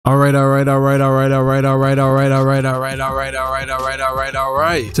Alright.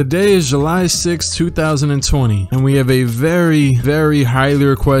 Today is July 6, 2020, and we have a very highly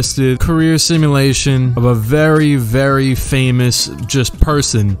requested career simulation of a very famous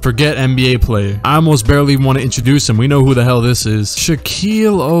person. Forget NBA player. I almost barely want to introduce him. We know who the hell this is.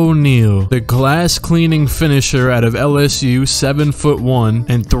 Shaquille O'Neal, the glass cleaning finisher out of LSU, 7'1"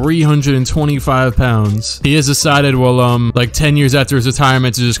 and 325 pounds. He has decided, well, like 10 years after his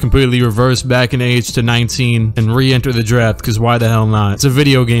retirement, to just completely reverse back in age to 19 and re-enter the draft, because why the hell not? It's a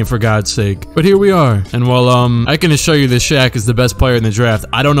video game, for God's sake. But here we are. And well, I can assure you that Shaq is the best player in the draft.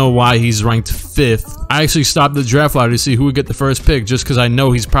 I don't know why he's ranked 5th. I actually stopped the draft lottery to see who would get the first pick, just because I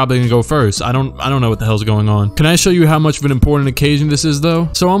know he's probably gonna go first. I don't know what the hell's going on. Can I show you how much of an important occasion this is, though?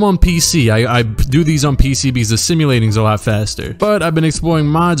 So I'm on PC. I do these on PC because the simulating's a lot faster. But I've been exploring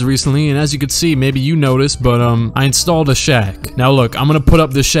mods recently, and as you can see, maybe you noticed, but I installed a Shaq. Now look, I'm gonna put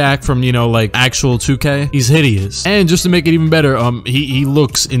up the Shaq from, you know, like actual 2K. He's hideous. And just to make it even better, he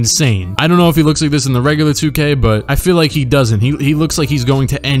looks insane. I don't know if he looks like this in the regular 2K, but I feel like he doesn't. He looks like he's going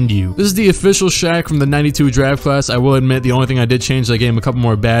to end you. This is the official Shaq from the 92 draft class. I will admit, the only thing I did change is I gave him a couple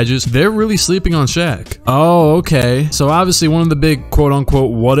more badges. They're really sleeping on Shaq. Oh, okay. So obviously one of the big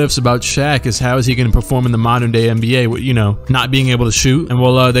quote-unquote what-ifs about Shaq is how is he going to perform in the modern-day NBA with, you know, not being able to shoot. And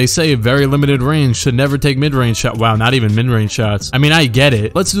well, they say very limited range, should never take mid-range shot. Wow, not even mid-range shots. I mean, I get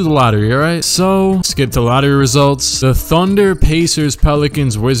it. Let's do the lottery, alright? So, skip to lottery results. The Thunder, Pacers,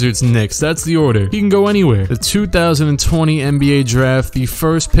 Pelicans, Wizards, Knicks. That's the order. He can go anywhere. The 2020 NBA draft, the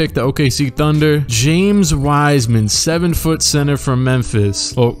first pick, the OKC Thunder, James Wiseman, 7-foot center from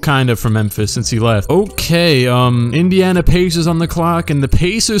Memphis. Well, kind of from Memphis since he left. Okay, Indiana Pacers on the clock, and the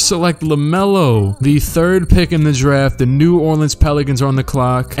Pacers select LaMelo. The third pick in the draft, the New Orleans Pelicans are on the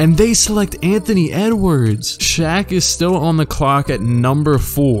clock, and they select Anthony Edwards. Shaq is still on the clock at number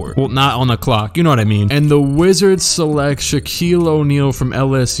 4. Well, not on the clock, you know what I mean. And the Wizards select Shaquille O'Neal from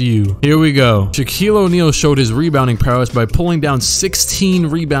LSU. Here we go. Shaquille O'Neal showed his rebounding prowess by pulling down 16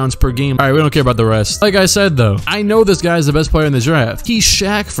 rebounds per game. Alright, we don't care about the rest. Like I said though, I know this guy's the best player in the draft. He's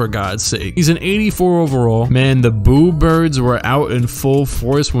Shaq, for God's sake. He's an 84 overall. Man, the Boo Birds were out in full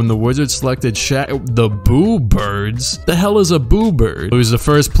force when the Wizards selected Shaq. The Boo Birds? The hell is a Boo Bird? He was the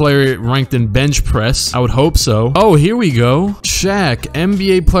first player ranked in bench press. I would hope so. Oh, here we go. Shaq,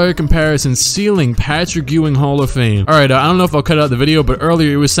 NBA player comparison, ceiling Patrick Ewing Hall of Fame. Alright, I don't know if I'll cut out the video, but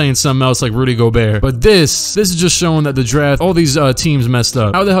earlier it was saying something else like Rudy Gobert. But this is just showing that the draft, all these teams messed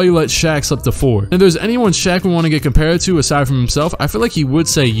up. How the hell you let Shaq slip to 4? If there's anyone Shaq would want to get compared to aside from himself, I feel like he would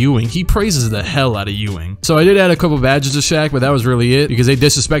say Ewing. He praises the hell out of Ewing. So I did add a couple badges to Shaq, but that was really it because they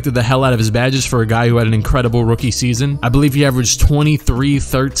disrespected the hell out of his badges for a guy who had an incredible rookie season. I believe he averaged 23,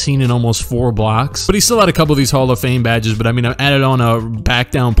 13, and almost 4 blocks. But he still had a couple of these Hall of Fame badges, but I mean, I added on a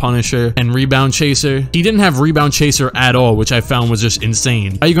back down punisher and rebound chaser. He didn't have rebound chaser at all, which I found was just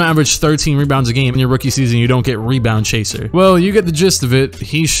insane. How you gonna average 13 rebounds a game in your rookie season and you don't get rebound chaser? Well, you get the gist of it.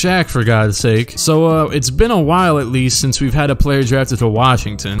 He's Shaq, for God's sake. So it's been a while at least since we've had a player drafted to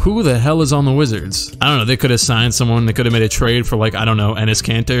Washington. Who the hell is on the Wizards? I don't know. They could have signed someone. They could have made a trade for, like, I don't know, Enes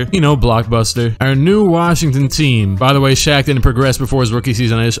Kanter. You know, blockbuster. Our new Washington team. By the way, Shaq didn't progress before his rookie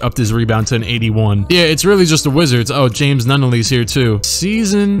season. I just upped his rebound to an 81. Yeah, it's really just the Wizards. Oh, James Nunnally's here too.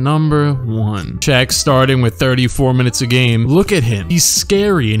 Season number 1. Shaq starting with 34 minutes a game. Look at him. He's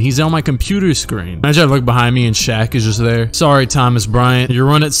scary and he's on my computer screen. I try to look behind me and Shaq is just there. Sorry, Thomas Bryant. Your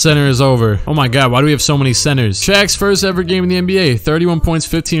run at center is over. Oh my God, why do we have so many centers? Shaq's first ever game in the NBA. 31 points,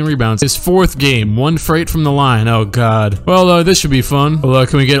 15 rebounds. His 4th game. 1 freight from the line. Oh God. Well, this should be fun. Well,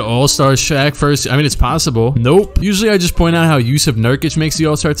 can we get All-Star Shaq first? I mean, it's possible. Nope. Usually I just point out how Yusuf Nurkic makes the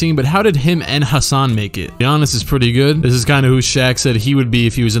All-Star team, but how did him and Hassan make it? To be honest, is pretty good. This is kind of who Shaq said he would be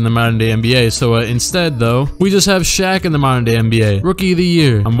if he was in the modern day NBA. So instead though, we just have Shaq in the modern day NBA. Rookie of the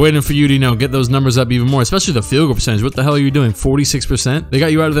year. I'm waiting for you to, you know, get those numbers up even more, especially the field goal percentage. What the hell are you doing? 46%? They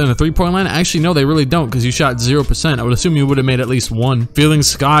got you out of there in the 3-point line? Actually, no, they really don't because you shot 0%. I would assume you would have made at least 1. Feeling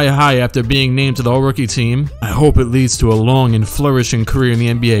sky high after being named to the all-rookie team. I hope it leads to a long and flourishing career in the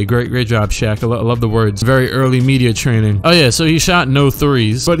NBA. Great job, Shaq. I love the words. Very early media training. Oh yeah, so he shot no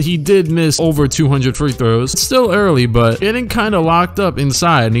 3s, but he did miss over 200 free throws. It's still early, but getting kind of locked up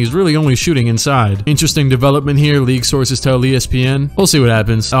inside, and he's really only shooting inside. Interesting development here. League sources tell ESPN. We'll see what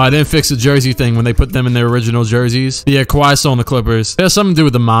happens. Oh, I didn't fix the jersey thing when they put them in their original jerseys. Yeah, Kawhi's still on the Clippers. It has something to do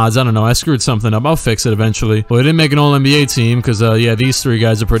with the mods. I don't know. I screwed something up. I'll fix it eventually. Well, they didn't make an All-NBA team because, yeah, these 3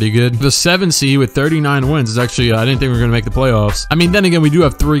 guys are pretty good. The 7 seed with 39 wins is actually, I didn't think we were going to make the playoffs. I mean, then again, we do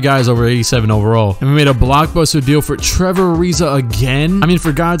have 3 guys over 87 overall. And we made a blockbuster deal for Trevor Ariza again. I mean,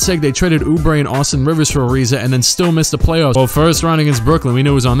 for God's sake, they traded Oubre and Austin Rivers for Ariza and then still missed the playoffs. Well, first round round against Brooklyn. We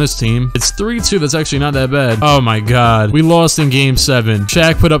knew it was on this team. It's 3-2. That's actually not that bad. Oh my god. We lost in game 7.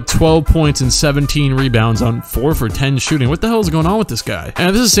 Shaq put up 12 points and 17 rebounds on 4 for 10 shooting. What the hell is going on with this guy?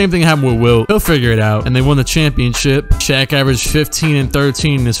 And this is the same thing happened with Will. He'll figure it out. And they won the championship. Shaq averaged 15 and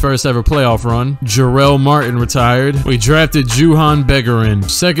 13 in his first ever playoff run. Jarrell Martin retired. We drafted Juhan Begarin.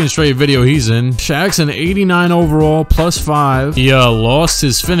 Second straight video he's in. Shaq's an 89 overall, +5. He lost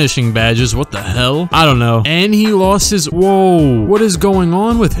his finishing badges. What the hell? I don't know. And he lost his... Whoa. What is going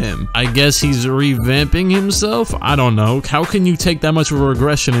on with him? I guess he's revamping himself? I don't know. How can you take that much of a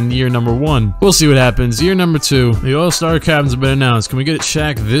regression in year number 1? We'll see what happens. Year number 2. The All-Star captains have been announced. Can we get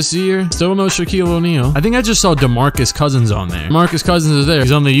Shaq this year? Still no Shaquille O'Neal. I think I just saw DeMarcus Cousins on there. DeMarcus Cousins is there.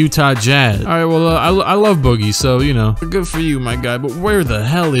 He's on the Utah Jazz. Alright, well, I love Boogie, so, you know. Good for you, my guy. But where the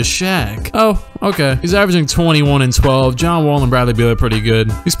hell is Shaq? Oh, okay. He's averaging 21 and 12. John Wall and Bradley Beal are pretty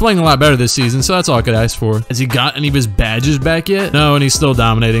good. He's playing a lot better this season, so that's all I could ask for. Has he got any of his badges back yet? No, and he's still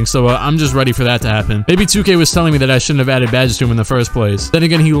dominating, so I'm just ready for that to happen. Maybe 2K was telling me that I shouldn't have added badges to him in the first place. Then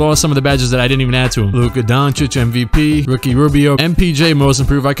again, he lost some of the badges that I didn't even add to him. Luka Doncic, MVP, Ricky Rubio, MPJ, most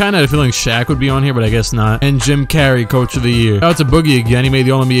improved. I kind of had a feeling Shaq would be on here, but I guess not. And Jim Carrey, coach of the year. Shout out to Boogie again. He made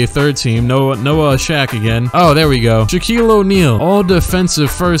the All-NBA third team. No Shaq again. Oh, there we go. Shaquille O'Neal, all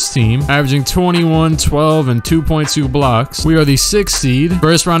defensive first team, averaging 21, 12, and 2.2 blocks. We are the 6th seed.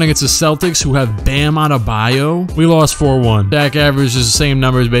 First round against the Celtics, who have Bam Adebayo. We lost 4-1. Shaq averages the same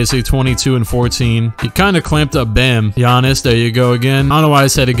numbers, basically 22 and 14. He kind of clamped up Bam. Giannis, there you go again. I don't know why I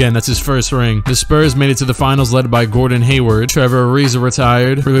said again. That's his first ring. The Spurs made it to the finals, led by Gordon Hayward. Trevor Ariza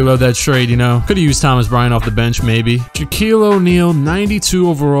retired. Really love that trade, you know. Could have used Thomas Bryant off the bench, maybe. Shaquille O'Neal, 92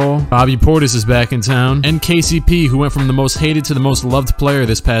 overall. Bobby Portis is back in town. And KCP, who went from the most hated to the most loved player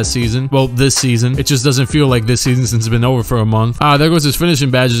this past season. Well, this season. It just doesn't feel like this season since it's been over for a month. There goes his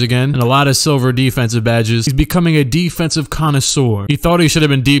finishing badges again. And a lot of silver defensive badges. He's becoming a defensive connoisseur. He thought he should have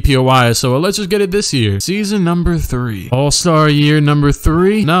been DPOY, so let's just get it this year. Season number 3. All-Star year number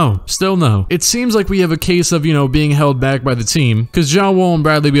 3? No. Still no. It seems like we have a case of, you know, being held back by the team. Because John Wall and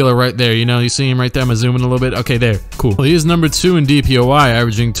Bradley Beal are right there. You know, you see him right there. I'm gonna zoom in a little bit. Okay, there. Cool. Well, he is number 2 in DPOY,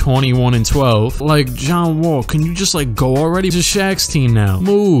 averaging 21 and 12. Like, John Wall, can you just, like, go already? This is Shaq's team now.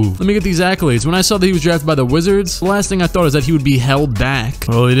 Move. Let me get these accolades. When I saw that he was drafted by the Wizards, the last thing I thought is that he would be held back.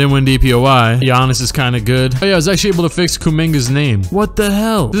 Well, he didn't win DPOY. Giannis is kind of good. Oh, yeah, I was actually able to fix Kuminga's name. What the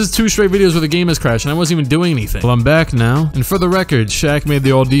hell? This is 2 straight videos where the game has crashed, and I wasn't even doing anything. Well, I'm back now. And for the record, Shaq made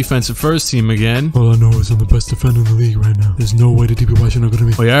the all-defensive first team again. All I know is I'm the best defender in the league right now. There's no way the DPOY should not go to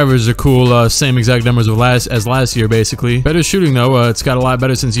me. Well, he averaged a cool, same exact numbers of last year, basically. Better shooting, though. It's got a lot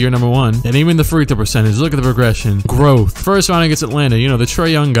better since year number 1. And even the free throw percentage. Look at the progression. Growth. First round against Atlanta. You know, the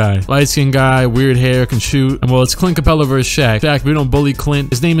Trae Young guy. Light-skinned guy, weird hair, can shoot. And, well, it's Clint Capella versus Shaq. Shaq, we don't bully Clint.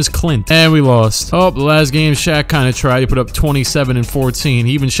 His name is Clint. And we lost. Oh, the last game, Shaq kind of tried. He put up 27 and 14.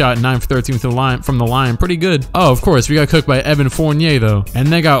 He even shot 9 for 13 from the line. Pretty good. Oh, of course, we got cooked by Evan Fournier, though. And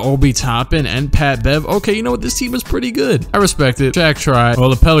they got Obi Toppin and Pat Bev. Okay, you know what? This team is pretty good. I respect it. Shaq tried. Well,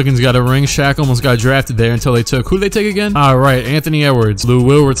 the Pelicans got a ring. Shaq almost got drafted there until they took... Who'd they take again? All right, Anthony Edwards. Lou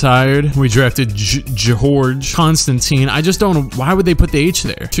Will retired. We drafted George Constantine. I just don't know. Why would they put the H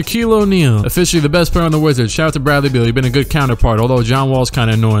there? Shaquille O'Neal. Officially the best player on the Wizards. Shout out to Bradley Beal. He's been a good counterpart, although John Wall's kind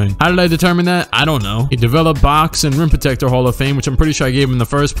of annoying. How did I determine that? I don't know. He developed Box and Rim Protector Hall of Fame, which I'm pretty sure I gave him in the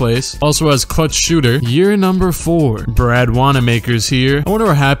first place. Also has Clutch Shooter. Year number 4. Brad Wanamaker's here. I wonder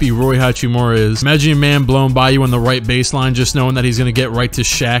how happy Roy Hachimura is. Imagine a man blown by you on the right baseline, just knowing that he's going to get right to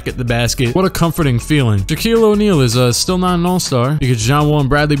Shaq at the basket. What a comforting feeling. Shaquille O'Neal is still not an all-star because John Wall and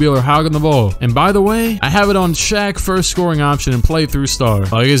Bradley Beal are hogging the ball. And by the way, I have it on Shaq first scoring option and play through star.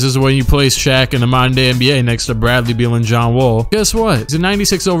 Well, I guess this is when you place Shaq in the modern day NBA next to Bradley Beal and John Wall. Guess what? He's a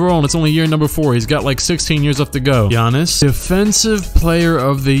 96 overall and it's only year number 4. He's got like 16 years left to go. Giannis, defensive player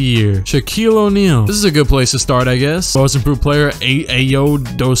of the year. Shaquille O'Neal. This is a good place to start, I guess. Most improved player, Ayo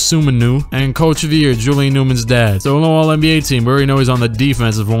Dosunmu. And coach of the year, Julian Newman's dad. So no all-NBA team. We already know he's on the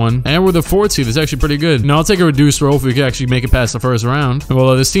defensive one. And we're the 4th seed. It's actually pretty good. Now I'll take a reduced role if we can actually make it past the first round.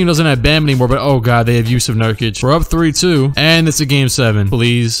 Well, this team doesn't have Bam anymore, but oh god, they have Yusuf Nurkic. We're up 3-2. And it's a game 7.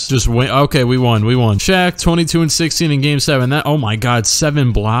 Please, just win. Okay, we won. Shaq, 22 and 16 in game 7. That, oh my god,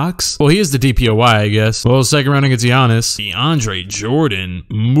 7 blocks? Well, he is the DPOY, I guess. Well, second round against Giannis. DeAndre Jordan.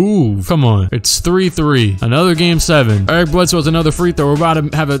 Move. Come on. It's 3-3. Another game 7. Eric Bledsoe's another free throw. We're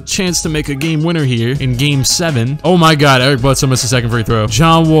about to have a chance to make a game winner here in game 7. Oh my god, Eric Bledsoe missed a second free throw.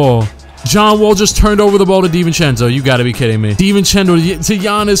 John Wall. John Wall just turned over the ball to DiVincenzo. You gotta be kidding me. DiVincenzo to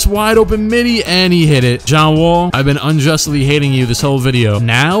Giannis, wide open midi, and he hit it. John Wall, I've been unjustly hating you this whole video.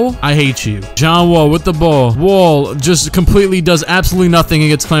 Now, I hate you. John Wall with the ball. Wall just completely does absolutely nothing and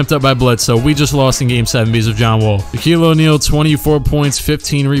gets clamped up by Bledsoe. We just lost in Game 7 because of John Wall. Shaquille O'Neal, 24 points,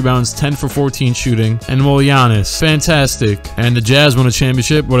 15 rebounds, 10 for 14 shooting. And well, Giannis, fantastic. And the Jazz won a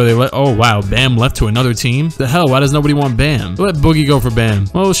championship. What are they? Oh, wow. Bam left to another team? The hell? Why does nobody want Bam? Let Boogie go for Bam.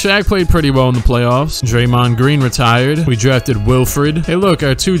 Well, Shaq played pretty well in the playoffs. Draymond Green retired. We drafted Wilfred. Hey, look,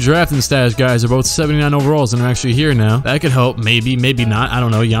 our 2 drafting stash guys are both 79 overalls and are actually here now. That could help. Maybe, maybe not. I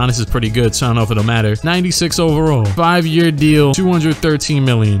don't know. Giannis is pretty good, so I don't know if it'll matter. 96 overall. 5-year deal, $213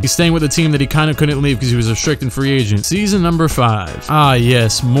 million. He's staying with a team that he kind of couldn't leave because he was a restricted free agent. Season number 5. Ah,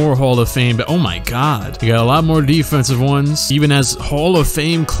 yes, more Hall of Fame. But oh my God, you got a lot more defensive ones. Even as Hall of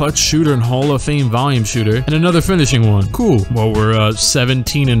Fame clutch shooter and Hall of Fame volume shooter, and another finishing one. Cool. Well, we're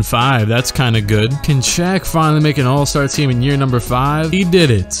 17-5. That's kind of good. Can Shaq finally make an All-Star team in year number 5? He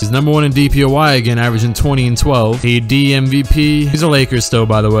did it. He's number 1 in DPOY again, averaging 20 and 12. AD MVP. He's a Lakers still,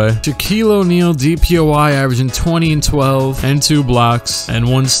 by the way. Shaquille O'Neal DPOY averaging 20 and 12 and 2 blocks and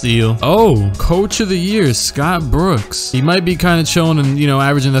 1 steal. Oh, Coach of the Year, Scott Brooks. He might be kind of chilling and, you know,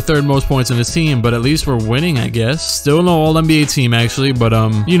 averaging the 3rd most points in his team, but at least we're winning, I guess. Still no All-NBA team, actually, but,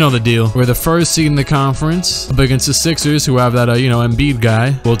 you know the deal. We're the 1st seed in the conference up against the Sixers, who have that, you know, Embiid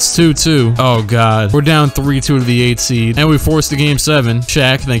guy. Well, it's 2-2. Oh, God. We're down 3-2 to the 8th seed, and we forced the Game 7.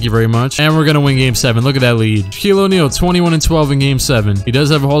 Shaq, thank you very much. And we're gonna win Game 7. Look at that lead. Shaquille O'Neal, 21 and 12 in Game 7. He does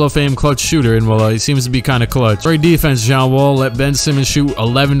have a Hall of Fame clutch shooter, and, well, he seems to be kind of clutch. Great defense, John Wall. Let Ben Simmons shoot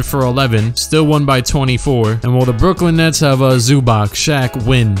 11 for 11. Still won by 24. And while the Brooklyn Nets have Zubac, Shaq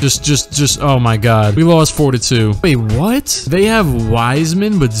win. Just, oh my God. We lost 4-2. Wait, what? They have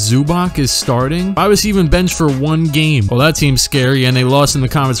Wiseman, but Zubac is starting? Why was he even benched for 1 game? Well, that team's scary, and they lost in the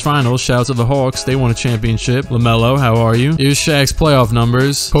conference finals. Shout out to the Hawks. They won a championship. LaMelo, how are you? Here's Shaq's playoff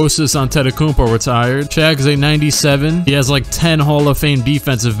numbers. Postus Antetokounmpo retired. Shaq is a 97. He has like 10 Hall of Fame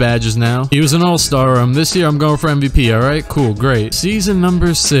defensive badges now. He was an all-star. This year I'm going for MVP, alright? Cool, great. Season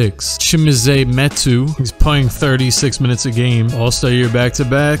number 6. Chimezie Metu. He's playing 36 minutes a game. All-star year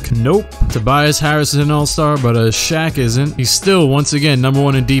back-to-back. Nope. Tobias Harris is an all-star, but Shaq isn't. He's still, once again, number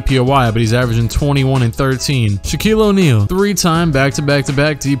 1 in DPOY, but he's averaging 21 and 13. Shaquille O'Neal. 3-time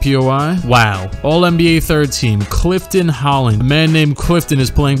back-to-back-to-back DPOY. Wow. All-NBA 3rd team. Clifton Holland. A man named Clifton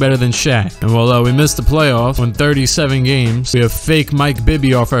is playing better than Shaq. And while we missed the playoffs, won 37 games, we have fake Mike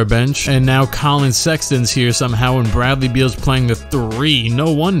Bibby off our bench, and now Colin Sexton's here somehow, and Bradley Beal's playing the 3.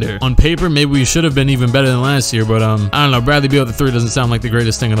 No wonder. On paper, maybe we should have been even better than last year, but I don't know. Bradley Beal at the 3 doesn't sound like the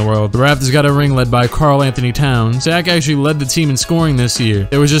greatest thing in the world. The Raptors got a ring led by Karl Anthony Towns. Shaq actually led the team in scoring this year.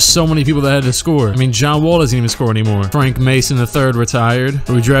 There was just so many people that had to score. I mean, John Wall doesn't even score anymore. Frank Mason III retired.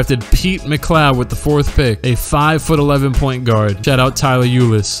 We drafted Peat McLeod with the 4th pick, a 5'11" point guard. Shout out Tyler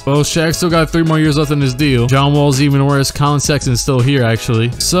Ulis. Well, Shaq still got 3 more years left in his deal. John Wall's even worse. Colin Sexton's still here,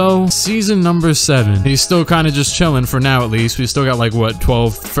 actually. So, season number 7. He's still kind of just chilling for now, at least. We still got like, what,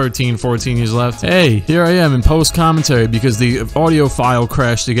 12, 13, 14 years left. Hey, here I am in post-commentary because the audio file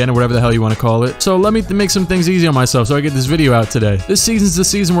crashed again, or whatever the hell you want to call it. So let me make some things easy on myself so I get this video out today. This season's the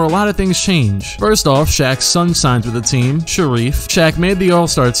season where a lot of things change. First off, Shaq's son signs with the team, Sharif. Shaq made the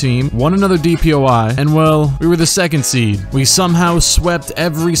All-Star team, won another DPOI, and well, we were the 2nd seed. We somehow swept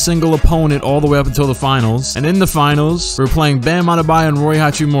every single opponent all the way up until the finals, and in the finals, we were playing Bam Adebayo and Roy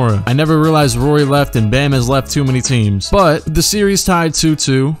Hachimura. I never realized Roy left and Bam has left too many teams. But the series tied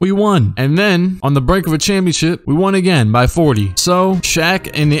 2-2, we won. And then, on the brink of a championship, we won again by 40. So, Shaq,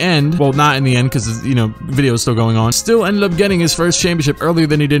 in the end, well, not in the end, because, you know, video is still going on, still ended up getting his first championship earlier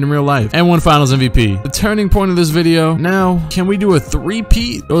than he did in real life, and won Finals MVP. The turning point of this video, now, can we do a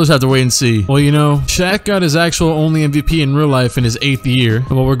 3-peat? We'll just have to wait and see. Well, you know, Shaq got his actual only MVP in real life in his 8th year.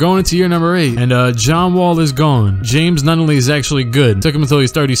 Well, we're going into year number 8, and John Wall is gone. James Nunnally is actually good. Took him until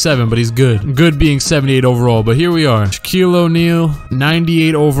he's 37, but he's good. Good being 78 overall, but here we are. Shaquille O'Neal,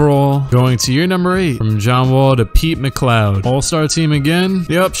 98 overall, going to year number 8. From John Wall to Peat McLeod. All-star team again.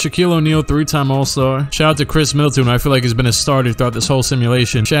 Yep, Shaquille O'Neal, 3-time All-Star. Shout out to Chris Middleton, who I feel like has been a starter throughout this whole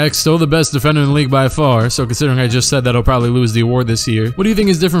simulation. Shaq's still the best defender in the league by far, so considering I just said that he'll probably lose the award this year. What do you think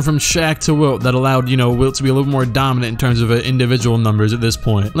is different from Shaq to Wilt that allowed, you know, Wilt to be a little more dominant in terms of individual numbers at this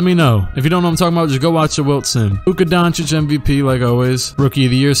point? Let me know. If you don't know what I'm talking about, just go watch the Wilt sim. Luka Doncic MVP, like always. Rookie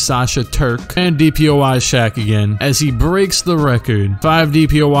of the Year, Sasha Turk. And DPOI Shaq again, as he breaks the record. 5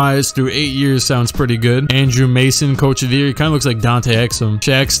 DPOIs through 8 years sounds pretty good. Andrew Mason, Coach of the Year. He kind of looks like Dante Exum.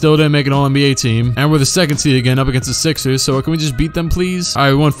 Shaq still didn't make an All-NBA team. And we're the 2nd seed again, up against the Sixers. So can we just beat them, please? All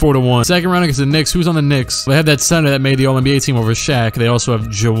right, we won 4-1. Second round against the Knicks. Who's on the Knicks? They have that center that made the All-NBA team over Shaq. They also also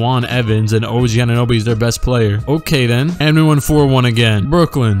have Jawan Evans, and OG Anunoby is their best player. Okay, then. And we won 4-1 again.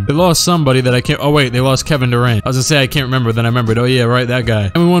 Brooklyn. They lost somebody that I can't... Oh, wait. They lost Kevin Durant. I was gonna say I can't remember. Then I remembered. Oh, yeah, right. That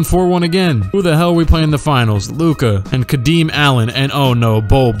guy. And we won 4-1 again. Who the hell are we playing in the finals? Luka and Kadeem Allen. And oh, no.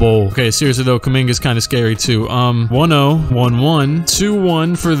 Bol. Okay, seriously, though. Kuminga's kind of scary, too. 1-0. 1-1.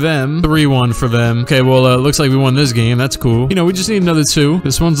 2-1 for them. 3-1 for them. Okay, well, looks like we won this game. That's cool. You know, we just need another 2.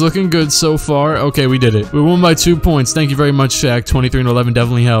 This one's looking good so far. Okay, we did it. We won by 2 points. Thank you very much, Shaq. 23-11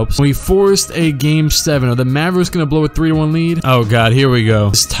 definitely helps. We forced a game 7. Are the Mavericks gonna blow a 3-1 lead? Oh god, here we go.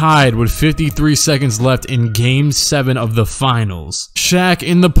 It's tied with 53 seconds left in game 7 of the finals. Shaq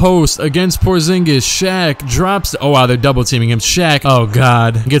in the post against Porzingis. Shaq drops. Oh wow, they're double teaming him. Shaq. Oh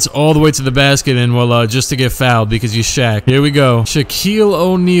god, gets all the way to the basket and well, just to get fouled because he's Shaq. Here we go. Shaquille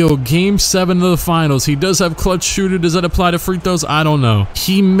O'Neal, game 7 of the finals. He does have clutch shooter. Does that apply to free throws? I don't know.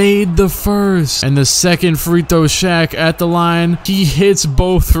 He made the first and the second free throw. Shaq at the line. He hits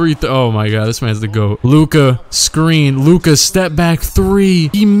both free throws. Oh my god, this man's the GOAT. Luka screen. Luka step back 3.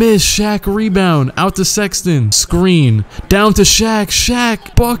 He missed. Shaq rebound. Out to Sexton. Screen. Down to Shaq.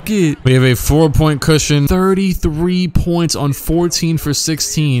 Shaq bucket. We have a 4-point cushion. 33 points on 14 for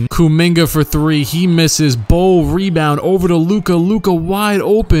 16. Kuminga for 3. He misses. Bol rebound over to Luka. Luka wide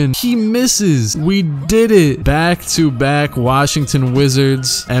open. He misses. We did it. Back-to-back Washington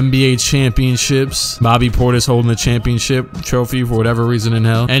Wizards NBA championships. Bobby Portis holding the championship trophy for whatever reason in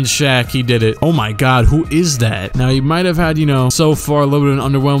hell. And Shaq, he did it. Oh my god, who is that? Now, he might have had, you know, so far a little bit of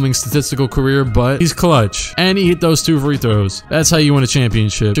an underwhelming statistical career, but he's clutch. And he hit those 2 free throws. That's how you win a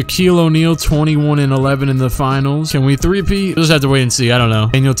championship. Shaquille O'Neal, 21-11 in the finals. Can we three-peat? We'll just have to wait and see. I don't know.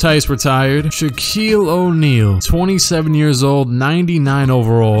 Daniel Tice retired. Shaquille O'Neal, 27 years old, 99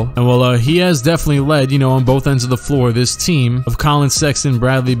 overall. And well, he has definitely led, you know, on both ends of the floor, this team of Colin Sexton,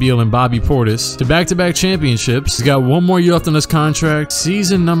 Bradley Beal, and Bobby Portis to back-to-back championships. He's got 1 more year left on his contract.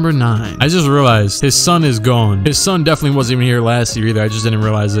 Season number 9. I just realized his son is gone. His son definitely wasn't even here last year either. I just didn't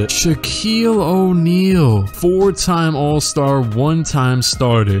realize it. Shaquille O'Neal, 4-time All-Star, 1-time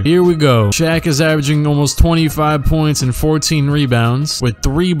starter. Here we go. Shaq is averaging almost 25 points and 14 rebounds with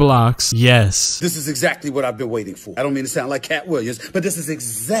 3 blocks. Yes. This is exactly what I've been waiting for. I don't mean to sound like Cat Williams, but this is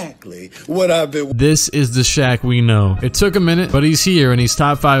exactly what I've been. This is the Shaq we know. It took a minute, but he's here and he's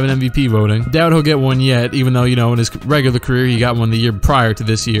top 5 in MVP voting. Doubt he'll get one yet, even though, you know, in his regular career, he got one the year prior to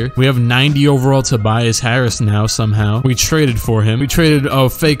this year. We have 90 overall Tobias Harris now somehow. We traded for him. We traded, oh,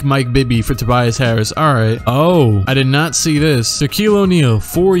 fake Mike Bibby for Tobias Harris. All right. Oh, I did not see this. Shaquille O'Neal,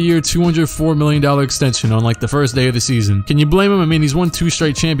 4-year, $204 million extension on like the first day of the season. Can you blame him? I mean, he's won 2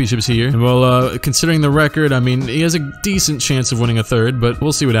 straight championships here. And well, considering the record, I mean, he has a decent chance of winning a 3rd, but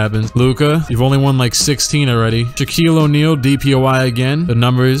we'll see what happens. Luka, you've only won like 16 already. Shaquille O'Neal, DPOY again. The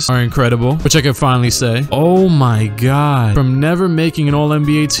numbers are incredible, which I can finally say. Oh my god. From never making an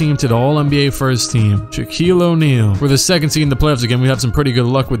All-NBA team to the All-NBA first team. Shaquille O'Neal. We're the 2nd seed in the playoffs again. We have some pretty good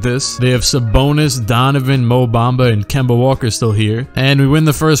luck with this. They have Sabonis, Donovan, Mo Bamba, and Kemba Walker still here. And we win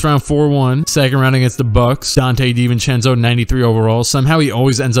the first round 4-1. Second round against the Bucks. Dante DiVincenzo, 93 overall. Somehow he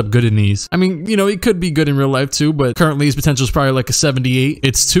always ends up good in these. I mean, you know, he could be good in real life too, but currently his potential is probably like a 78.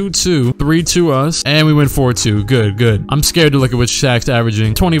 It's 2-2. 3-2 us. And we win 4-2. Good. I'm scared to look at what Shaq's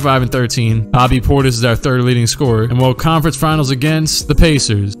averaging. 25 and 13. Bobby Portis is our 3rd leading scorer. And well, conference finals against the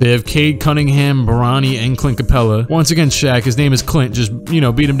Pacers. They have Cade Cunningham, Barani, and Clint Capella. Once again, Shaq, his name is Clint. Just, you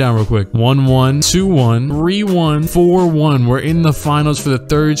know, beat him down real quick. 1-1, 2-1, 3-1, 4-1. We're in the finals for the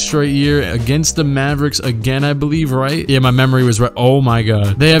 3rd straight year against the Mavericks again, I believe, right? Yeah, my memory was right. Oh my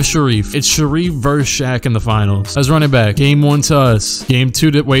god. They have Sharif. It's Sharif versus Shaq in the finals. As running back. Game 1 to us. Game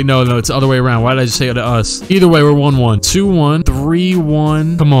 2 to... Wait, no, it's the other way around. Why did I just say it to us? Either way, we're 1-1. 2-1,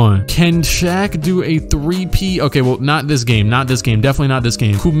 3-1. Come on. Can Shaq do a 3-peat? Okay, well, not this game. Not this game. Definitely not this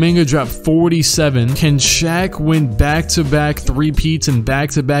game. Kuminga dropped 47. Can Shaq win back-to-back 3-peats and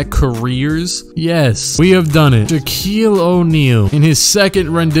back-to-back careers? Yes. We have done it. Shaquille O'Neal, in his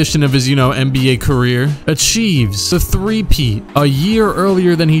 2nd rendition of his, you know, NBA career, achieves the 3-peat a year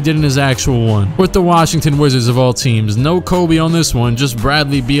earlier than he did in his actual one. With the Washington Wizards of all teams. No Kobe on this one, just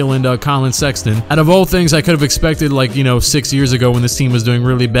Bradley Beal and Colin Sexton. Out of all things I could have expected, like, you know, 6 years ago when this team was doing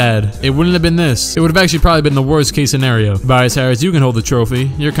really bad, it wouldn't have been this. It would have actually probably been the worst case scenario. Tobias Harris, you can hold the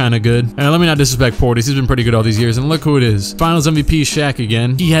trophy. You're kind of good. And let me not disrespect Portis. He's been pretty good all these years. And look who it is. Finals MVP Shaq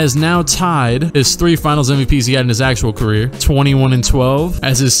again. He has now tied his 3 Finals MVPs he had in his actual career. 21 and 12,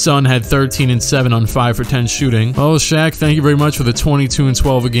 as his son had 13 and 7 on 5 for 10 shooting. Oh, Shaq, thank you very much for the 22 and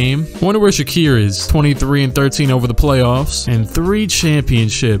 12 a game. I wonder where Shakir is. 23 and 13 over the playoffs, and 3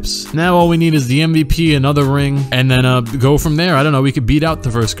 championships. Now all we need is the MVP, another ring, and then go from there. I don't know. We could beat out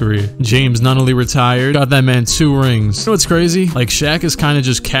the first career. James Nunnally retired. Got that man 2 rings. You know what's crazy? crazy? Like, Shaq is kind of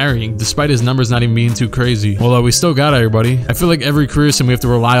just carrying, despite his numbers not even being too crazy. Well, we still got everybody. I feel like every career sim we have to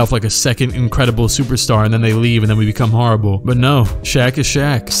rely off like a second incredible superstar, and then they leave, and then we become horrible. But no, Shaq is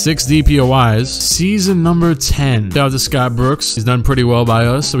Shaq. 6 DPOIs. Season number 10. Shout out to Scott Brooks. He's done pretty well by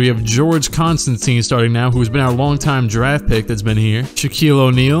us. So we have George Constantine starting now, who's been our longtime draft pick that's been here. Shaquille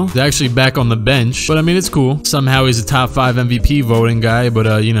O'Neal is actually back on the bench, but I mean, it's cool. Somehow he's a top 5 MVP voting guy,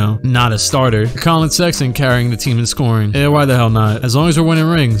 but you know, not a starter. Colin Sexton carrying the team in scoring. Yeah, why the hell not? As long as we're winning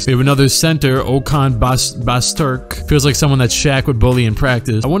rings. We have another center, Okan Basturk. Feels like someone that Shaq would bully in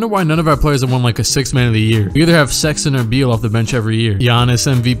practice. I wonder why none of our players have won like a 6th man of the year. We either have Sexton or Beal off the bench every year. Giannis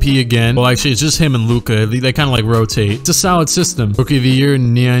MVP again. Well, actually, it's just him and Luka. They kind of like rotate. It's a solid system. Rookie of the year,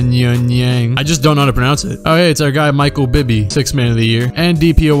 Nyang. I just don't know how to pronounce it. Oh, hey, it's our guy Michael Bibby, 6th man of the year. And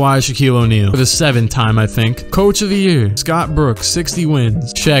DPOI Shaquille O'Neal for the 7th time, I think. Coach of the year, Scott Brooks, 60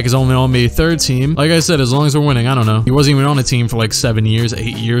 wins. Shaq is only on me 3rd team. Like I said, as long as we're winning, I don't know. He wasn't even on a team for like 7 years,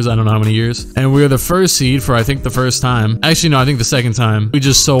 8 years, I don't know how many years. And we are the 1st seed for I think the 1st time. Actually, no, I think the 2nd time. We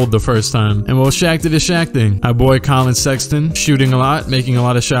just sold the 1st time. And well, Shaq did his Shaq thing. My boy Colin Sexton, shooting a lot, making a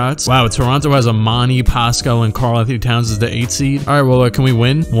lot of shots. Wow, Toronto has Amani, Pascal, and Karl Anthony Towns as the 8th seed. All right, well, can we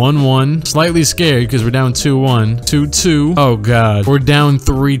win? 1-1. Slightly scared because we're down 2-1. 2-2. Oh, God. We're down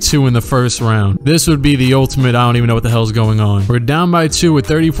 3-2 in the 1st round. This would be the ultimate, I don't even know what the hell's going on. We're down by 2 with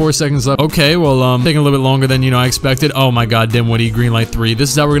 34 seconds left. Okay, well, taking a little bit longer than, you know, I expected. Oh, my God, Dimwitty, green light 3.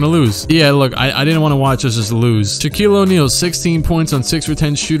 This is how we're going to lose. Yeah, look, I didn't want to watch us just lose. Shaquille O'Neal, 16 points on 6 for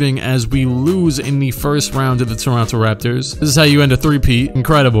 10 shooting as we lose in the 1st round to the Toronto Raptors. This is how you end a 3-peat.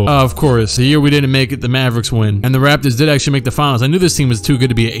 Incredible. Of course, the year we didn't make it, the Mavericks win. And the Raptors did actually make the finals. I knew this team was too good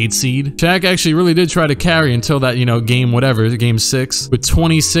to be an 8th seed. Shaq actually really did try to carry until that, you know, game whatever, game 6, with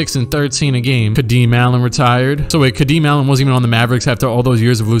 26 and 13 a game. Kadeem Allen retired. So wait, Kadeem Allen wasn't even on the Mavericks after all those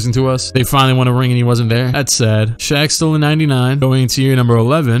years of losing to us? They finally won a ring and he wasn't there? That's sad. Shaq's still in 99, going into year number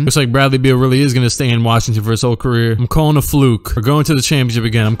 11. Looks like Bradley Beal really is going to stay in Washington for his whole career. I'm calling a fluke. We're going to the championship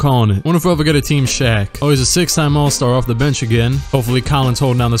again. I'm calling it. Wonder if we'll ever get a team Shaq. Oh, he's a 6-time All-Star off the bench again. Hopefully Colin's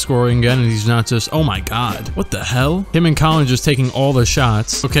holding down the scoring again and he's not just, oh my God, what the hell? Him and Colin just taking all the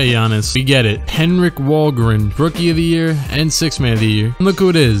shots. Okay, Giannis, we get it. Henrik Wahlgren, Rookie of the Year and 6th man of the year. And look who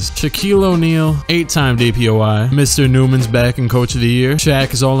it is. Shaquille O'Neal, 8-time DPOI. Mr. Newman's back in Coach of the Year.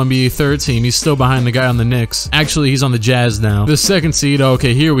 Shaq is All-NBA 3rd team. He's still behind the guy on the Knicks. Actually, he's on the Jazz now. The 2nd seed,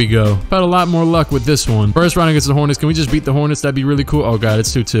 okay, here we go. Had a lot more luck with this one. 1st round against the Hornets. Can we just beat the Hornets? That'd be really cool. Oh God,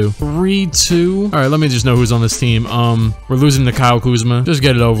 it's 2-2. 3-2. All right, let me just know who's on this team. We're losing to Kyle Kuzma. Just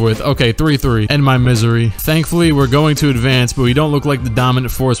get it over with. Okay, 3-3. End my misery. Thankfully, we're going to advance, but we don't look like the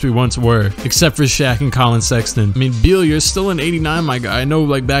dominant force we once were, except for Shaq and Colin Sexton. I mean, Beal, you're still in 89, my guy. I know,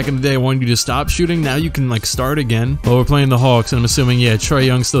 like, back in the day, I wanted you to stop shooting. Now you can, like, start again. Well, we're playing the Hawks, and I'm assuming, yeah, Trae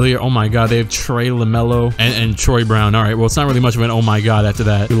Young's still here. Oh my God, they have Trey LaMelo and Troy Brown. All right, well, it's not really much of an oh my God after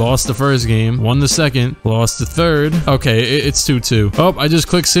that. We lost the 1st game, won the 2nd, lost the 3rd. Okay, it's 2-2. Oh, I just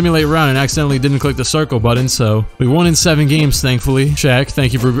clicked simulate round and accidentally didn't click the circle button, so we won in 7 games, thankfully. Shaq,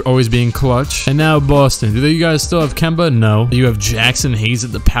 thank you for always being clutch. And now Boston. Do you guys still have Kemba? No. You have Jackson Hayes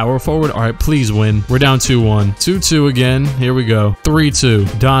at the power forward? All right, please win. We're down 2-1. 2-2 again. Here we go.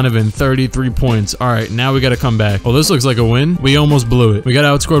 3-2. Donovan, 33 points. All right, now we got to come back. Well, this looks like a win. We almost blew it. We got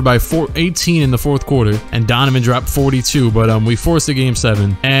outscored by 18 in the 4th quarter, and Donovan dropped 42, but we forced a game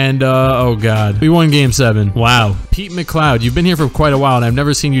 7. And, oh God, we won game 7. Wow. Peat McLeod, you've been here for quite a while, and I've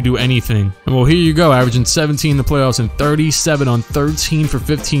never seen you do anything. And well, here you go, averaging 17 in the playoffs and 37 on 13 for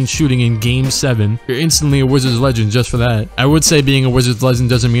 15 shooting in game 7. You're instantly a Wizards legend just for that. I would say being a Wizards legend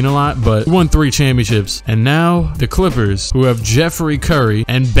doesn't mean a lot, but we won 3 championships. And now, the Clippers, who have Jeffrey Curry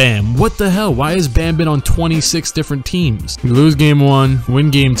and Bam. What the hell? Why has Bam been on 26 different teams? We lose game 1,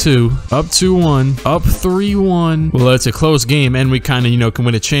 win game 2, up 2-1, up 3-1. Well, it's a close game, and we kind of, you know, can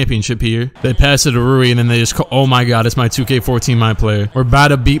win a championship here. They pass it to Rui, and then they just call, oh my God, it's my 2K14 my player. We're about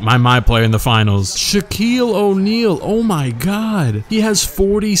to beat my player in the finals. Shaquille O'Neal, oh my God. He has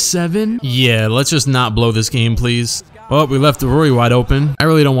 47? Yeah, let's just not blow this game, please. Oh, we left the Rory wide open. I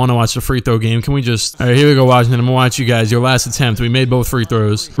really don't want to watch the free throw game. Can we just... All right, here we go, Washington. I'm going to watch you guys. Your last attempt. We made both free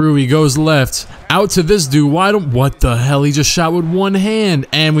throws. Rui goes left. Out to this dude. Why don't... What the hell? He just shot with one hand.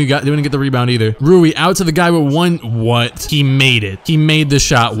 And we didn't get the rebound either. Rui out to the guy with one... What? He made it. He made the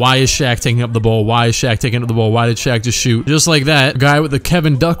shot. Why is Shaq taking up the ball? Why is Shaq taking up the ball? Why did Shaq just shoot? Just like that. The guy with the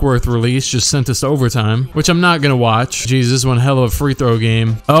Kevin Duckworth release just sent us to overtime, which I'm not going to watch. Jesus, this is one hell of a free throw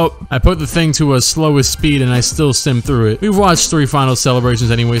game. Oh, I put the thing to a slowest speed and I still simmed through through it. We've watched 3 finals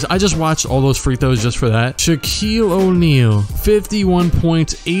celebrations anyways. I just watched all those free throws just for that. Shaquille O'Neal, 51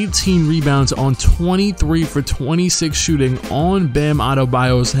 points, 18 rebounds on 23 for 26 shooting on Bam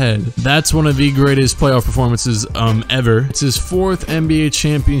Adebayo's head. That's one of the greatest playoff performances ever. It's his 4th NBA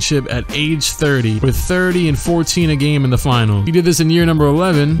championship at age 30 with 30 and 14 a game in the final. He did this in year number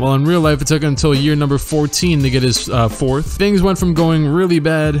 11, while in real life it took until year number 14 to get his 4th. Things went from going really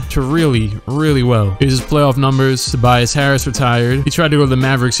bad to really well. Here's his playoff numbers. Tobias Harris retired. He tried to go to the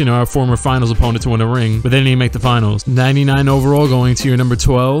Mavericks, you know, our former finals opponent, to win a ring, but they didn't even make the finals. 99 overall going to year number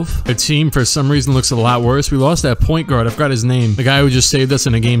 12. Their team for some reason looks a lot worse. We lost that point guard. I forgot his name. The guy who just saved us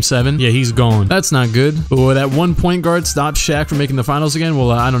in a game 7. Yeah, he's gone. That's not good. But will that one point guard stop Shaq from making the finals again?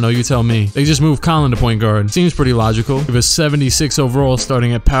 Well, I don't know. You tell me. They just moved Colin to point guard. Seems pretty logical. We have a 76 overall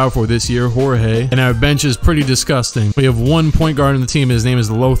starting at power forward this year, Jorge. And our bench is pretty disgusting. We have one point guard on the team. His name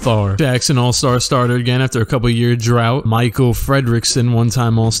is Lothar. Jackson all-star starter again after a couple-year drought. Michael Fredrickson,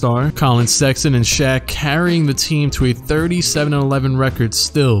 one-time all-star. Colin Sexton and Shaq carrying the team to a 37-11 record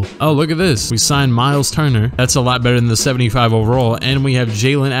still. Oh, look at this. We signed Miles Turner. That's a lot better than the 75 overall. And we have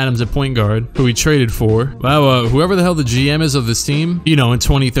Jalen Adams at point guard, who we traded for. Wow, whoever the hell the GM is of this team, you know, in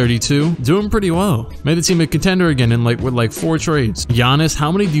 2032, doing pretty well. Made the team a contender again in with 4 trades. Giannis,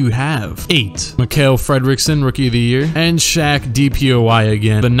 how many do you have? 8. Mikhail Fredrickson, rookie of the year. And Shaq DPOY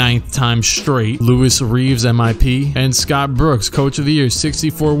again, the 9th time straight. Lewis Reeves, MIP. And Scott Brooks, coach of the year,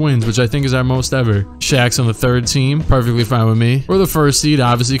 64 wins, which I think is our most ever. Shaq's on the 3rd team, perfectly fine with me. We're the 1st seed,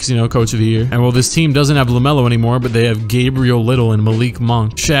 obviously, because, you know, coach of the year. And well, this team doesn't have LaMelo anymore, but they have Gabriel Little and Malik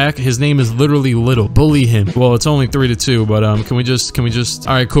Monk. Shaq, his name is literally Little. Bully him. Well, it's only 3-2, but can we just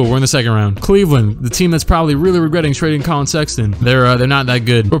all right, cool. We're in the 2nd round. Cleveland, the team that's probably really regretting trading Colin Sexton. They're not that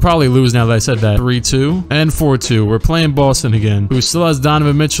good. We'll probably lose now that I said that. 3-2 and 4-2. We're playing Boston again, who still has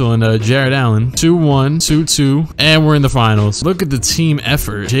Donovan Mitchell and Jared Allen. 2-1, 2-2, and we're in the finals. Look at the team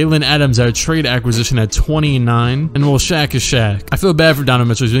effort. Jalen Adams, our trade acquisition, at 29, and well, Shaq is Shaq. I feel bad for Donovan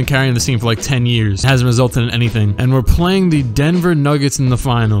Mitchell. He's been carrying this team for like 10 years. It hasn't resulted in anything. And we're playing the Denver Nuggets in the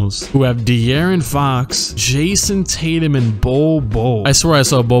finals, who have De'Aaron Fox, Jason Tatum, and Bol Bol. I swear I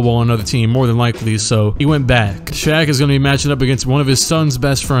saw Bol Bol on another team, more than likely, so he went back. Shaq is going to be matching up against one of his son's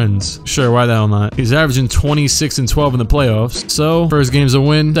best friends. Sure, why the hell not? He's averaging 26 and 12 in the playoffs. So, 1st game's a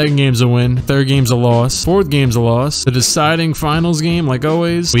win, 2nd game's a win, 3rd game's a loss, 4th game's a loss. The deciding finals game, like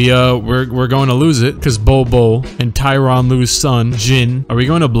always, we're going to lose it because Bol Bol and Tyronn Lue's son, Jin. Are we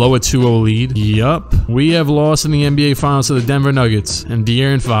going to blow a 2-0 lead? Yup. We have lost in the NBA Finals to the Denver Nuggets and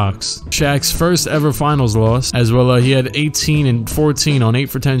De'Aaron Fox. Shaq's 1st ever finals loss, as well. He had 18 and 14 on 8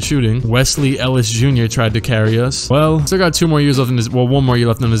 for 10 shooting. Wesley Ellis Jr. tried to carry us. Well, still got 2 more years left in his, well, 1 more year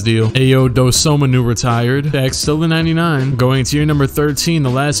left on his deal. Ayo Dosomanu retired. Shaq's still the 99, going to year number 13, the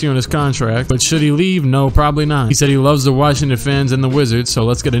last year on his contract. But should he leave? No, probably not. He said he loves the Washington fans and the Wizards, so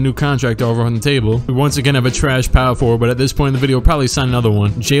let's get a new contract over on the table. We once again have a trash power forward, but at this point in the video, we'll probably sign another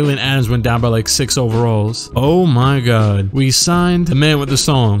one. Jalen Adams went down by like 6 overalls. Oh my god. We signed the man with the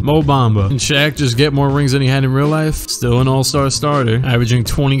song, Mo Bamba. And Shaq just get more rings than he had in real life. Still an all-star starter, averaging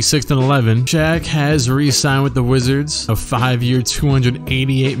 26 and 11. Shaq has re-signed with the Wizards, a 5-year,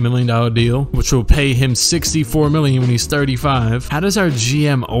 $288 million deal, which will pay him $64 million when he's 35. How does our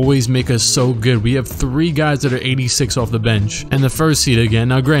GM always make us so good? We have 3 guys that are 86 off the bench, and the 1st seed again.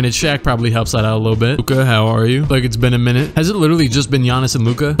 Now, granted, Shaq probably helps that out a little bit. Luka, how are you? Like it's been a minute. Has it literally just been Giannis and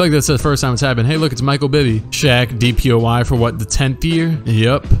Luka? Like that's the 1st time it's happened. Hey, look, it's Michael Bibby. Shaq DPOY for what, the 10th year?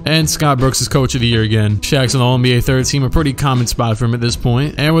 Yep. And Scott Brooks is coach of the year again. Shaq's an All-NBA 3rd team, a pretty common spot for him at this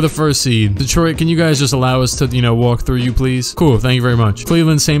point. And we're the 1st seed. Detroit, can you guys just allow us to, you know, walk through you, please? Cool, thank you very much.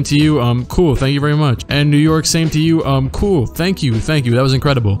 Cleveland, same to you. Cool, thank you very much. And New York, same to you. Cool, thank you. That was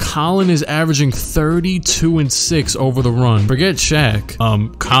incredible. Colin is averaging 32 and 6 over the run. Forget Shaq.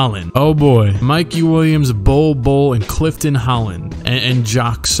 Colin. Oh boy. Mikey Williams, Bol Bol, and Clifton Holland. And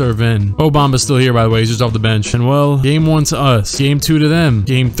Jock Serven. Obama's still here, by the way. He's just off the bench. And well, game 1 to us. Game 2 to them.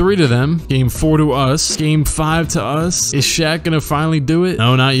 Game 3 to them. Game 4 to us. Game 5 to us. Is Shaq gonna finally do it?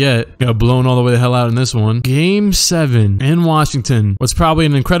 No, not yet. Got blown all the way the hell out in this one. Game 7 in Washington. What's probably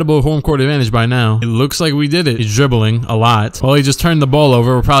an incredible home court advantage by now. It looks like we did it. He's dribbling a lot. Well, he just turned the ball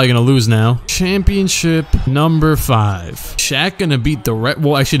over. We're probably gonna lose now. Championship number 5. Shaq gonna beat the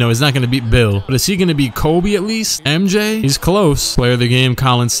well, actually no, he's not gonna beat Bill. But is he gonna beat Kobe at least? MJ? He's close. Player of the game,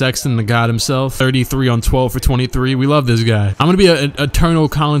 Colin Sexton, the god himself. 33 on 12 for 23. We love this guy. I'm gonna be an eternal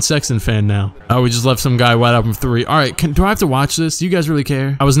Colin Sexton fan now. Oh, we just left some guy wide open for 3. All right, do I have to watch this? Do you guys really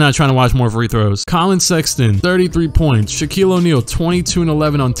care? I was not trying to watch more free throws. Colin Sexton, 33 points. Shaquille O'Neal, 22 and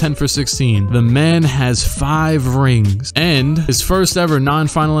 11 on 10 for 16. The man has 5 rings. And his 1st ever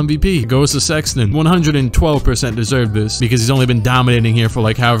non-final MVP goes to Sexton. 102 even 12% deserve this because he's only been dominating here for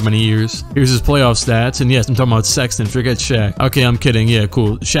like however many years. Here's his playoff stats, and yes, I'm talking about Sexton. Forget Shaq. Okay, I'm kidding. Yeah,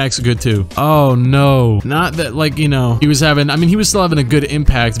 cool. Shaq's good too. Oh no, not that, like, you know, he was having, I mean, he was still having a good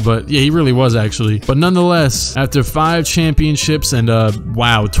impact, but yeah, he really was actually. But nonetheless, after 5 championships and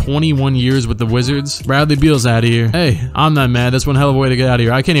wow, 21 years with the Wizards, Bradley Beal's out of here. Hey, I'm not mad. That's one hell of a way to get out of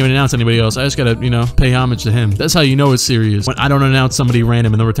here. I can't even announce anybody else. I just gotta, you know, pay homage to him. That's how you know it's serious, when I don't announce somebody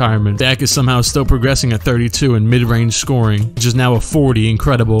random in the retirement. Shaq is somehow still progressing at 32 in mid-range scoring, which is now a 40.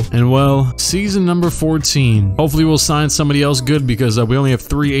 Incredible. And well, season number 14. Hopefully we'll sign somebody else good because we only have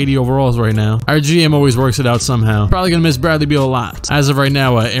 380 overalls right now. Our GM always works it out somehow. Probably gonna miss Bradley Beal a lot. As of right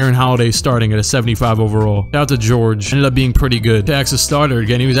now, Aaron Holiday starting at a 75 overall. Shout out to George. Ended up being pretty good. Shaq's a starter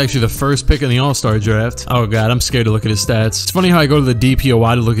again. He was actually the first pick in the All-Star draft. Oh god, I'm scared to look at his stats. It's funny how I go to the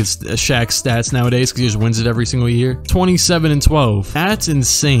DPOI to look at Shaq's stats nowadays because he just wins it every single year. 27 and 12. That's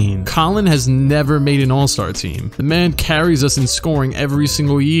insane. Colin has never made an All-Star team. The man carries us in scoring every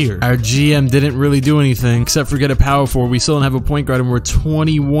single year. Our GM didn't really do anything except for get a power forward. We still don't have a point guard and we're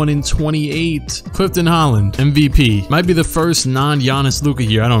 21 and 28. Clifton Holland, MVP. Might be the first non-Giannis Luka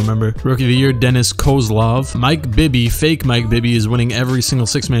year. I don't remember. Rookie of the year, Dennis Kozlov. Mike Bibby, fake Mike Bibby, is winning every single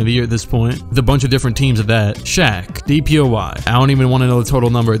 6th man of the year at this point. With a bunch of different teams at that. Shaq, DPOY. I don't even want to know the total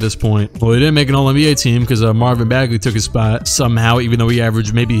number at this point. Well, he didn't make an All-NBA team because Marvin Bagley took his spot somehow, even though he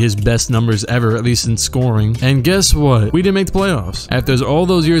averaged maybe his best numbers ever, at least in scoring. And guess what? We didn't make the playoffs. After all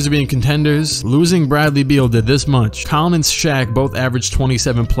those years of being contenders, losing Bradley Beal did this much. Colin and Shaq both averaged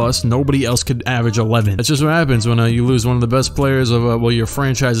 27 plus. Nobody else could average 11. That's just what happens when you lose one of the best players of well, your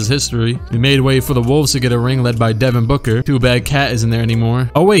franchise's history. We made way for the Wolves to get a ring led by Devin Booker. Too bad Cat isn't there anymore.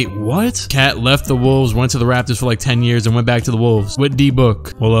 Oh wait, what? Cat left the Wolves, went to the Raptors for like 10 years and went back to the Wolves with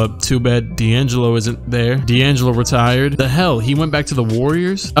D-Book. Well, too bad D'Angelo isn't there. D'Angelo retired. The hell, he went back to the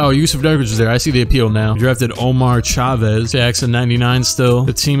Warriors? Oh, Yusuf Nurkic was there. I see the appeal now. Drafted Omar Chavez. Jackson 99 still.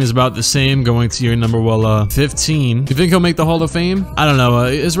 The team is about the same going to year number, 15. You think he'll make the Hall of Fame? I don't know.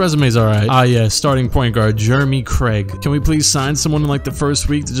 His resume's alright. Ah, yeah, starting point guard, Jeremy Craig. Can we please sign someone in like the first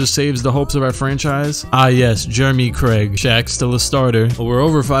week that just saves the hopes of our franchise? Ah, yes, Jeremy Craig. Shaq's still a starter. Well, we're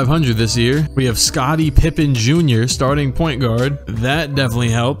over 500 this year. We have Scottie Pippen Jr. starting point guard. That definitely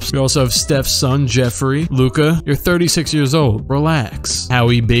helps. We also have Steph's son, Jeffrey. Luka, you're 36 years old. Relax.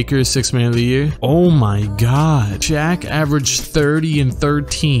 Howie Baker, 6th man of the year. Oh my god. Shaq averaged 30 and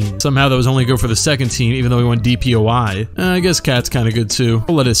 13. Somehow that was only good for the second team, even though we went DPOI. I guess Cat's kind of good too.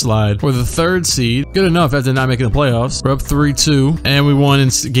 We'll let it slide. We're the 3rd seed. Good enough after not making the playoffs. We're up 3-2, and we won in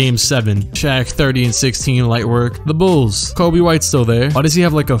game 7. Shaq 30 and 16, light work. The Bulls. Kobe White's still there. Why does he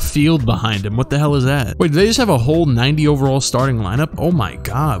have like a field behind him? What the hell is that? Wait, did they just have a whole 90 overall starting lineup? Oh my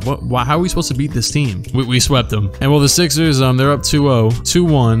god. What? How are we supposed to beat this team? We swept them. And well, the Sixers, they're up 2-0,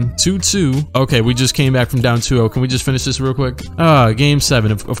 2-1, 2-2. Okay, we just came back from down 2-0. Can we just finish this real quick? Game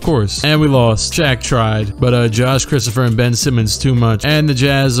 7, of course. And we lost. Shaq tried, but Josh Christopher and Ben Simmons too much. And the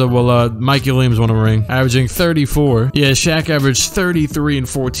Jazz, Mikey Williams won a ring, averaging 34. Yeah, Shaq averaged 33 and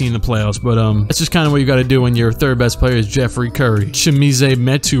 14 in the playoffs, but that's just kind of what you got to do when your 3rd best player is Jeffrey Curry. Chimezie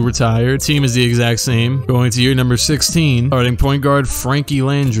Metu retired. Team is the exact same. Going to year number 16, starting point guard Frankie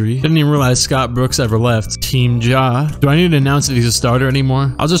Landry. Didn't even realize Scott Brooks ever left. Team Ja. Do I need to announce that he's a starter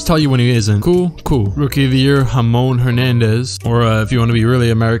anymore? I'll just tell you when he isn't. Cool. Rookie of the year, Ramon Hernandez. Or if you want to be really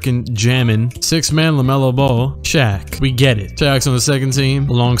American, Jammin. 6th man, LaMelo Ball. Shaq. We get it. Shaq's on the 2nd team,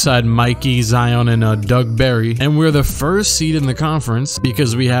 alongside Mikey, Zion, and Doug Berry. And we're the 1st seed in the conference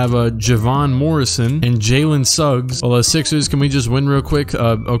because we have Javon Morrison and Jalen Suggs. Well, Sixers, can we just win real quick?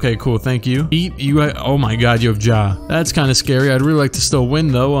 Okay, cool. Thank you. Peat, oh my god, you have Ja. That's kind of scary. I'd really like to still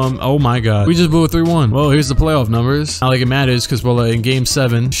win though. Oh my god. We just blew a 3-1. Well, here's the playoff numbers. Not like it matters because, well, in game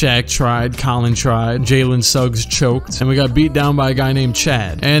 7, Shaq tried, Colin tried, Jalen Suggs choked, and we got beat down by a guy named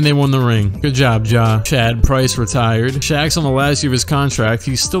Chad. And they won the ring. Good job, Ja. Chad Price retired. Shaq's on the last year of his contract.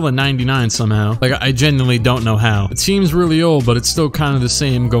 He's still a 99 somehow. Like, I genuinely don't know how. The team's really old, but it's still kind of the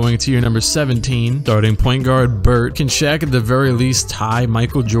same going to year number 17. Starting point guard Burt. Can Shaq at the very least tie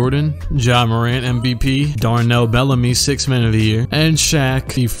Michael Jordan? Ja Morant MVP. Darnell Bellamy 6th man of the year. And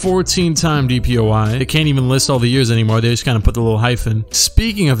Shaq, the 14-time DPOI. They can't even list all the years anymore. They just kind of put the little hyphen.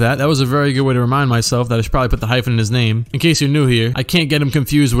 Speaking of that was a very good way to remind myself that I should probably put the hyphen in his name. In case you're new here, I can't get him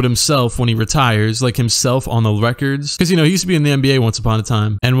confused with himself when he retires, like himself on the records. Because, you know, he used to be in the NBA once upon a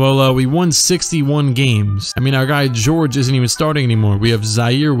time. And well, we won 61 games. I mean, our guy George isn't even starting anymore. We have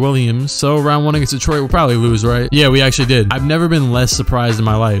Zaire Williams. So round 1 against Detroit, we'll probably lose, right? Yeah, we actually did. I've never been less surprised in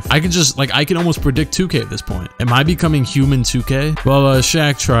my life. I can almost predict 2K at this point. Am I becoming human 2K? Well,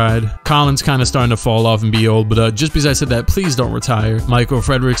 Shaq tried. Colin's kind of starting to fall off and be old, but just because I said that, please don't retire. Michael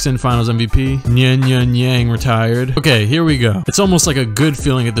Frederickson, Finals MVP. MVP. Nyan Nyan Yang retired. Okay, here we go. It's almost like a good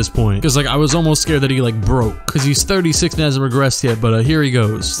feeling at this point, because like I was almost scared that he like broke, because he's 36 and hasn't regressed yet, but here he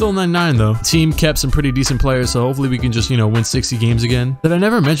goes. Still 99 though. Team kept some pretty decent players, so hopefully we can just, you know, win 60 games again. Did I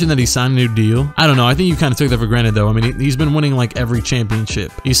never mention that he signed a new deal? I don't know. I think you kind of took that for granted though. I mean, he's been winning like every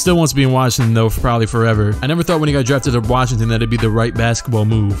championship. He still wants to be in Washington though for probably forever. I never thought when he got drafted to Washington that it'd be the right basketball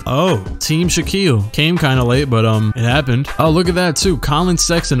move. Oh, Team Shaquille. Came kind of late, but it happened. Oh, look at that too. Colin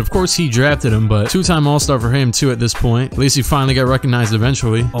Sexton. Of course he drafted him, but two-time All-Star for him too at this point. At least he finally got recognized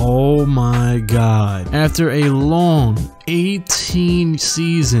eventually. Oh my God. After a long 18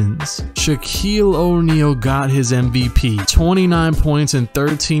 seasons, Shaquille O'Neal got his MVP. 29 points and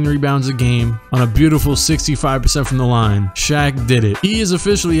 13 rebounds a game on a beautiful 65% from the line. Shaq did it. He is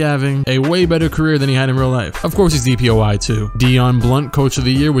officially having a way better career than he had in real life. Of course, he's DPOY too. Dion Blunt, Coach of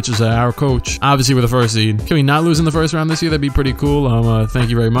the Year, which is our coach. Obviously, we're the first seed. Can we not lose in the first round this year? That'd be pretty cool. Thank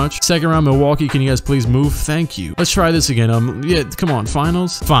you very much. Second round, Milwaukee. Can you guys please move? Thank you. Let's try this again. Yeah, come on.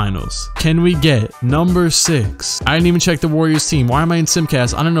 Finals? Finals. Can we get number 6? I didn't even check the Warriors team. Why am I in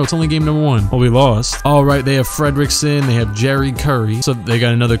Simcast? I don't know. It's only game number 1. Well, we lost. All right, they have Fredrickson. They have Jerry Curry. So they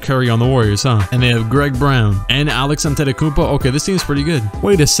got another Curry on the Warriors, huh? And they have Greg Brown and Alex Antetokounmpo. Okay, this team's pretty good.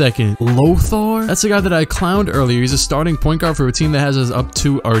 Wait a second. Lothar? That's the guy that I clowned earlier. He's a starting point guard for a team that has us up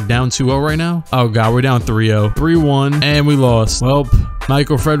 2 or down 2-0 right now. Oh God, we're down 3-0. 3-1, and we lost. Well,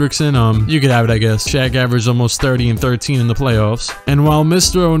 Michael Fredrickson, you could have it, I guess. Shaq averaged almost 30 and 13 in the playoffs. And while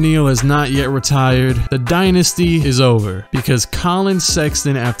Mr. O'Neal has not yet retired, the dynasty is over because Colin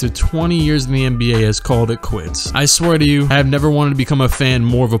Sexton, after 20 years in the NBA, has called it quits. I swear to you, I have never wanted to become a fan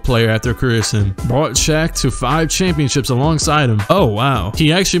more of a player after a career sim. Brought Shaq to 5 championships alongside him. Oh, wow.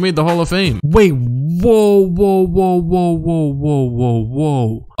 He actually made the Hall of Fame. Wait, whoa.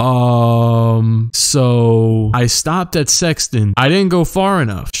 So I stopped at Sexton. I didn't go far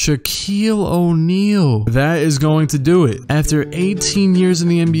enough. Shaquille O'Neal. That is going to do it. After 18 years in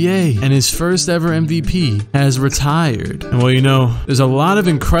the NBA and his first ever MVP has retired. And well, you know, there's a lot of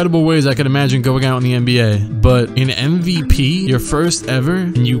incredible ways I could imagine going out in the NBA, but an MVP, your first ever,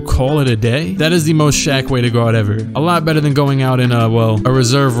 and you call it a day? That is the most Shaq way to go out ever. A lot better than going out in a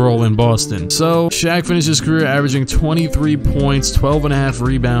reserve role in Boston. So Shaq finished his career averaging 23 points, 12.5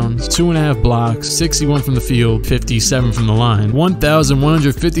 rebounds, 2.5 blocks, 61 from the field, 57 from the line,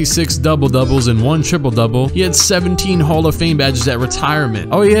 1,156 double-doubles and 1 triple-double. He had 17 Hall of Fame badges at retirement.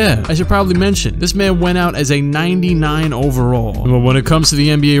 Oh yeah, I should probably mention, this man went out as a 99 overall. Well, when it comes to the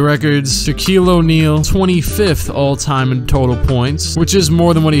NBA records, Shaquille O'Neal, 25th all-time in total points, which is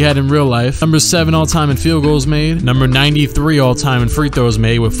more than what he had in real life. Number 7 all-time in field goals made. Number 93 all-time in free throws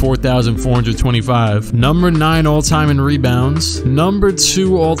made with 4,425. Number 9 all-time in rebounds. Number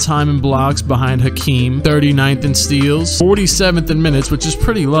 2 all-time in blocks behind Hakeem. 39th in steals. 47th in minutes, which is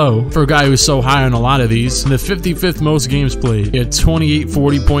pretty low for a guy who's so high on a lot of these. And the 55th most games played. He had 28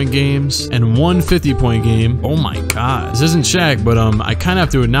 40-point games and 1 50-point game. Oh my God. This isn't Shaq, but I kind of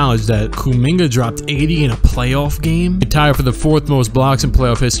have to acknowledge that Kuminga dropped 80 in a playoff game. He tied for the 4th most blocks in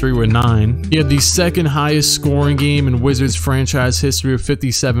playoff history with 9. He had the 2nd highest scoring game in Wizards franchise history with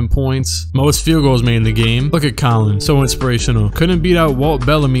 57 points. Most field goals made in the game. Look at Colin. So inspirational. Couldn't beat out Walt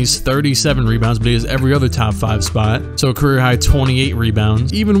Bellamy's 37 rebounds, but he has every other top 5 spot. So career high 28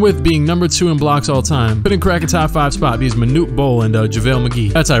 rebounds. Even with being number 2 in blocks all time. Couldn't crack a top 5 spot because Manute Bol and JaVale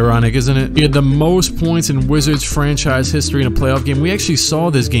McGee. That's ironic, isn't it? He had the most points in Wizards franchise history in a playoff game. We actually saw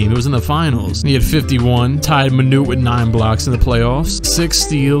this game. It was in the finals. He had 51. Tied Manute with 9 blocks in the playoffs. 6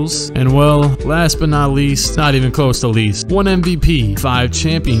 steals. And well, last but not least, not even close to least, 1 MVP, 5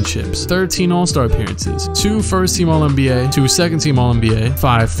 championships, 13 All-Star appearances, 2 first-team All-NBA, 2 second-team All-NBA,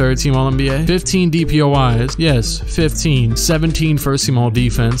 5 third-team All-NBA, 15 DPOIs, yes, 15, 17 first-team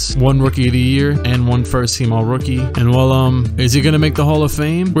All-Defense, 1 Rookie of the Year, and 1 first-team All-Rookie. And well, is he gonna make the Hall of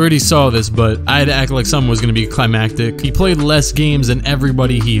Fame? We already saw this, but I had to act like something was gonna be climactic. He played less games than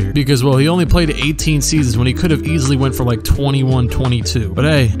everybody here because, well, he only played 18 seasons when he could have easily went for like 21, 22. But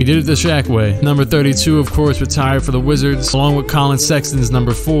hey, he did it the Shaq way. Number 32, of course, retired for the Wizards, along with Colin Sexton's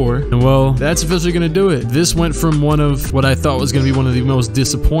number 4. And well, that's officially gonna do it. This went from one of what I thought was gonna be one of the most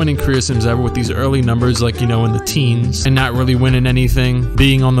disappointing career sims ever with these early numbers, like, you know, in the teens, and not really winning anything,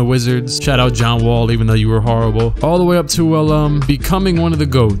 being on the Wizards. Shout out John Wall, even though you were horrible. All the way up to, well, becoming one of the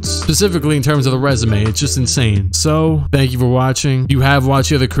GOATs. Specifically in terms of the resume, it's just insane. So, thank you for watching. If you have watched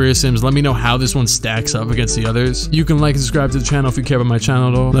the other career sims, let me know how this one stacks up against the others. You can like and subscribe to the channel if you care about my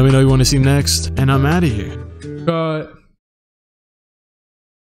channel at all. Let me know what you want to see next, and I'm out of here. Cut.